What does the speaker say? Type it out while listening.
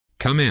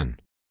Come in.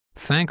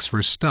 Thanks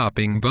for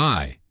stopping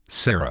by,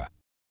 Sarah.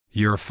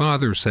 Your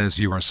father says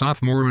you are a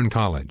sophomore in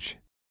college.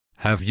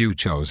 Have you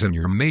chosen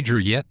your major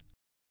yet?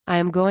 I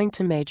am going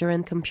to major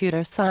in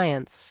computer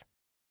science.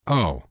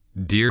 Oh,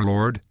 dear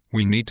Lord,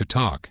 we need to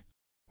talk.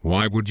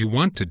 Why would you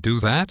want to do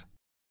that?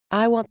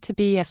 I want to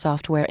be a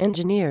software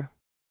engineer.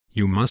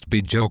 You must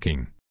be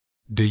joking.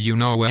 Do you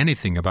know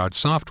anything about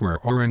software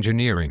or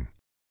engineering?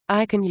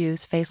 I can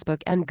use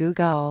Facebook and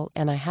Google,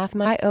 and I have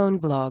my own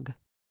blog.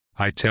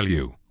 I tell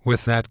you,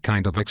 with that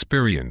kind of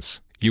experience,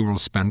 you will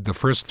spend the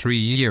first 3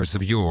 years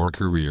of your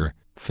career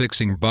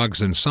fixing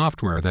bugs in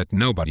software that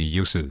nobody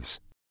uses.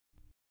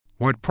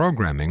 What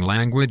programming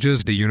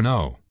languages do you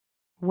know?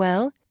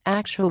 Well,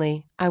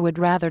 actually, I would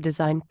rather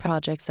design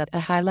projects at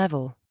a high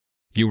level.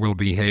 You will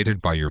be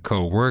hated by your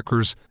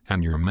co-workers,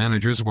 and your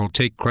managers will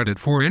take credit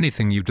for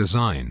anything you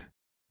design.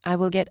 I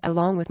will get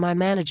along with my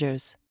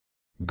managers.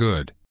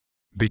 Good.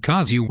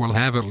 Because you will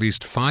have at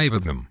least 5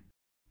 of them.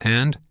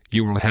 And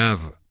you will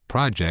have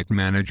project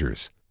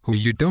managers who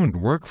you don't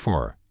work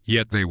for,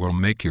 yet they will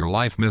make your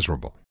life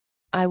miserable.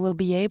 I will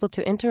be able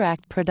to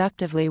interact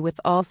productively with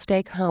all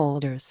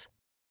stakeholders.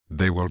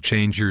 They will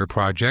change your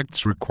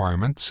project's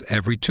requirements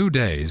every 2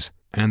 days,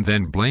 and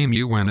then blame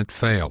you when it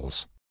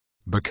fails.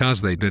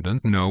 Because they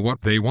didn't know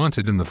what they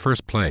wanted in the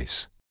first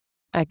place.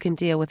 I can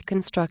deal with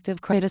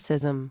constructive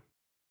criticism.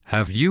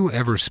 Have you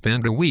ever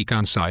spent a week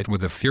on site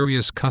with a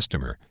furious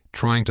customer,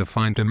 trying to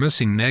find a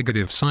missing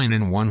negative sign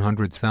in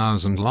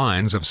 100,000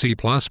 lines of C++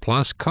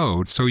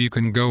 code so you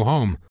can go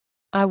home?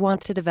 I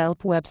want to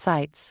develop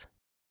websites.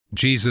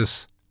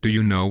 Jesus, do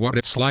you know what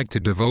it's like to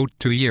devote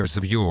 2 years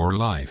of your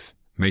life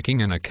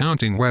making an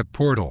accounting web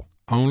portal,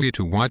 only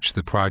to watch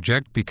the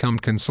project become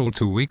cancelled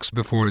 2 weeks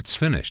before it's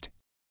finished?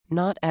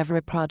 Not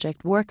every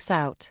project works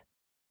out.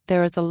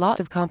 There is a lot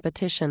of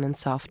competition in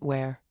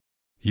software.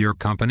 Your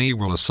company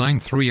will assign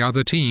 3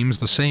 other teams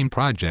the same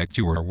project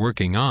you are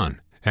working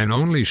on, and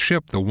only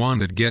ship the one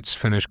that gets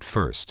finished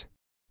first.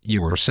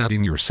 You are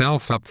setting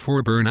yourself up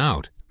for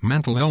burnout,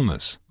 mental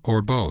illness,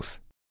 or both.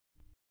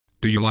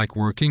 Do you like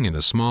working in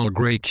a small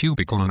gray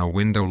cubicle in a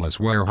windowless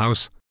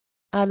warehouse?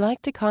 I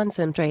like to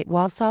concentrate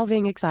while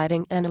solving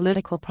exciting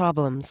analytical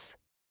problems.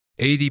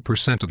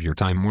 80% of your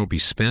time will be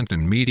spent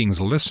in meetings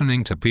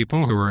listening to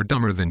people who are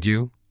dumber than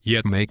you,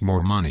 yet make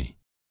more money.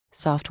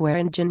 Software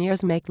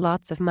engineers make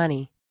lots of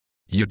money.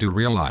 You do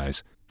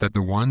realize that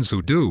the ones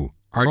who do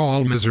are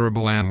all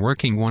miserable and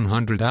working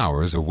 100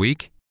 hours a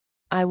week?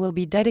 I will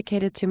be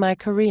dedicated to my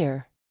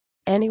career.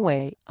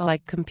 Anyway, I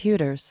like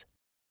computers.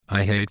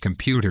 I hate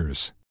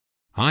computers.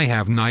 I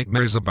have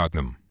nightmares about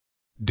them.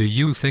 Do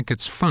you think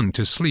it's fun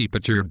to sleep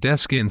at your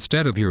desk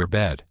instead of your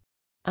bed?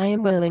 I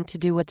am willing to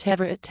do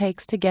whatever it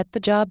takes to get the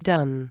job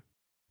done.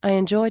 I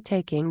enjoy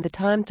taking the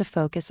time to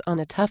focus on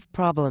a tough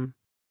problem.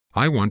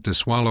 I want to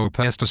swallow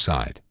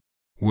pesticide.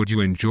 Would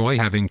you enjoy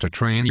having to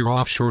train your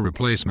offshore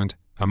replacement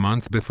a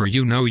month before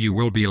you know you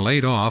will be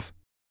laid off?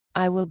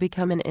 I will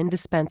become an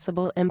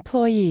indispensable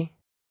employee.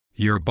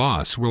 Your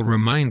boss will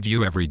remind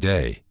you every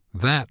day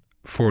that,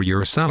 for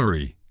your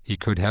salary, he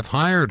could have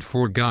hired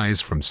 4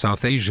 guys from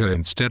South Asia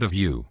instead of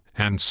you,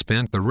 and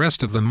spent the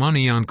rest of the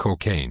money on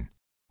cocaine.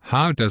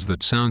 How does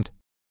that sound?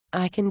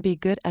 I can be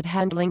good at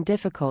handling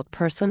difficult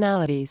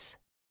personalities.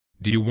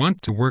 Do you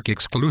want to work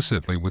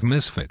exclusively with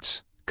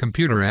misfits,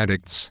 computer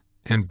addicts,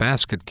 and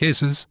basket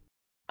cases?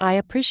 I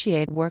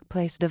appreciate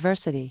workplace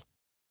diversity.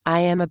 I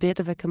am a bit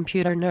of a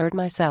computer nerd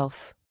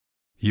myself.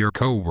 Your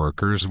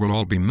co-workers will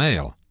all be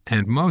male,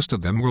 and most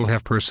of them will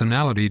have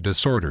personality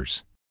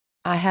disorders.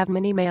 I have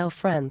many male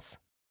friends.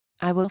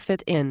 I will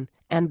fit in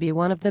and be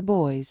one of the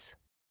boys.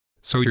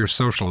 So your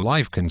social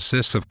life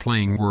consists of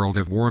playing World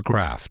of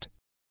Warcraft.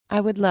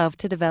 I would love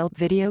to develop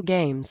video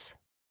games.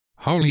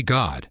 Holy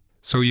God,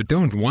 so you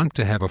don't want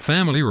to have a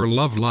family or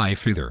love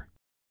life either.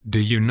 Do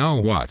you know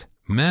what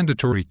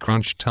mandatory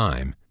crunch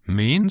time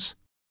means?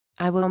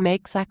 I will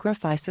make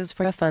sacrifices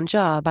for a fun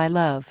job I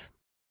love.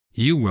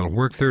 You will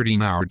work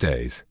 13-hour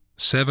days,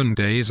 7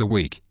 days a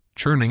week,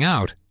 churning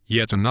out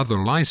yet another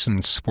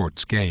licensed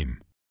sports game.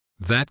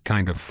 That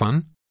kind of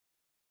fun?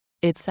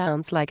 It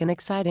sounds like an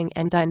exciting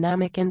and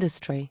dynamic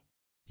industry.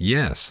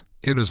 Yes,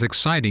 it is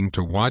exciting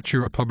to watch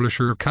your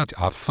publisher cut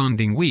off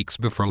funding weeks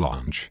before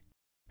launch,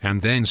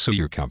 and then sue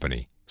your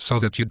company so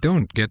that you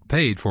don't get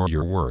paid for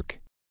your work.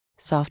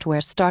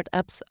 Software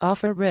startups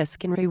offer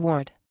risk and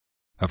reward.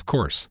 Of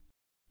course.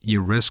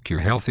 You risk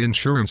your health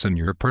insurance and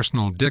your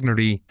personal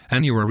dignity,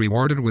 and you are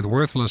rewarded with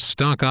worthless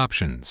stock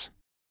options.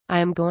 I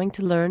am going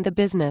to learn the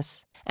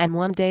business, and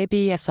one day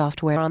be a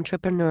software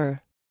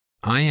entrepreneur.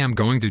 I am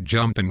going to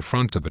jump in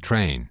front of a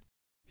train.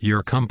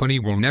 Your company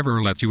will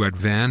never let you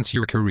advance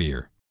your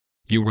career.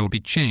 You will be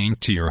chained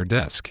to your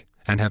desk,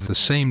 and have the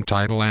same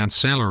title and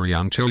salary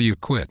until you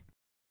quit.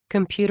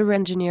 Computer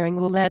engineering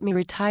will let me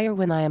retire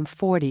when I am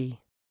 40.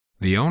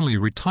 The only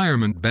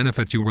retirement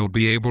benefit you will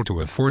be able to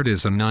afford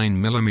is a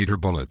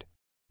 9mm bullet.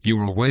 You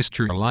will waste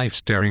your life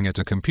staring at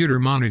a computer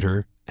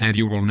monitor, and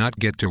you will not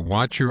get to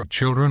watch your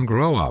children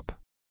grow up.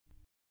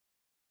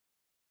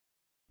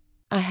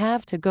 I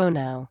have to go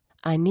now.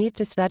 I need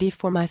to study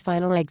for my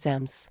final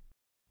exams.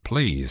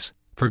 Please,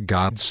 for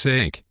God's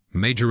sake,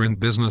 major in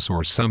business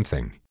or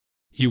something.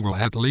 You will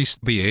at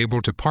least be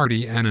able to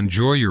party and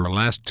enjoy your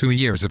last 2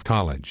 years of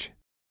college.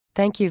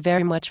 Thank you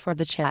very much for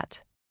the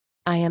chat.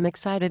 I am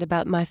excited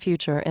about my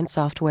future in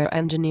software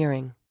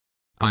engineering.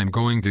 I'm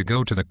going to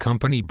go to the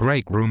company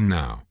break room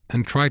now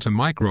and try to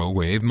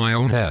microwave my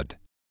own head.